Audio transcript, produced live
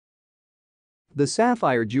The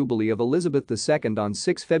Sapphire Jubilee of Elizabeth II on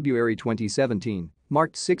 6 February 2017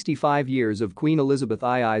 marked 65 years of Queen Elizabeth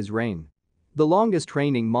II's reign. The longest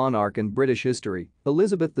reigning monarch in British history,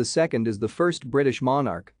 Elizabeth II is the first British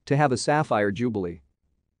monarch to have a Sapphire Jubilee.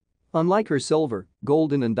 Unlike her silver,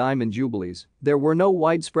 golden and diamond jubilees, there were no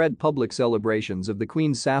widespread public celebrations of the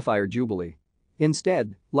Queen's Sapphire Jubilee.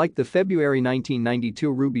 Instead, like the February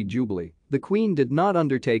 1992 Ruby Jubilee, the Queen did not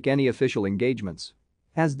undertake any official engagements.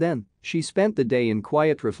 As then, she spent the day in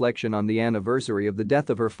quiet reflection on the anniversary of the death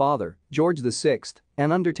of her father, George VI,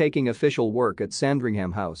 and undertaking official work at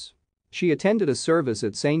Sandringham House. She attended a service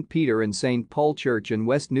at St. Peter and St. Paul Church in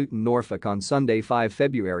West Newton, Norfolk on Sunday 5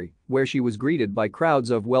 February, where she was greeted by crowds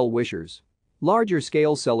of well-wishers.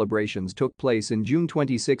 Larger-scale celebrations took place in June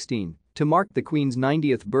 2016 to mark the Queen's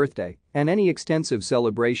 90th birthday, and any extensive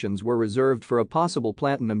celebrations were reserved for a possible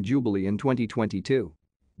Platinum Jubilee in 2022.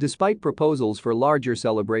 Despite proposals for larger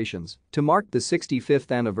celebrations to mark the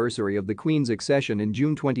 65th anniversary of the Queen's accession in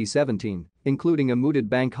June 2017, including a mooted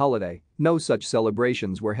bank holiday, no such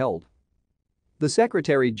celebrations were held. The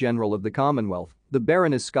Secretary-General of the Commonwealth, the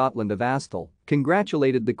Baroness Scotland of Athol,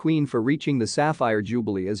 congratulated the Queen for reaching the Sapphire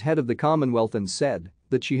Jubilee as head of the Commonwealth and said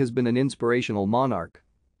that she has been an inspirational monarch.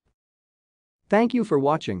 Thank you for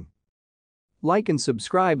watching. Like and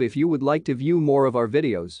subscribe if you would like to view more of our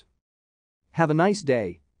videos. Have a nice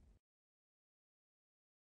day.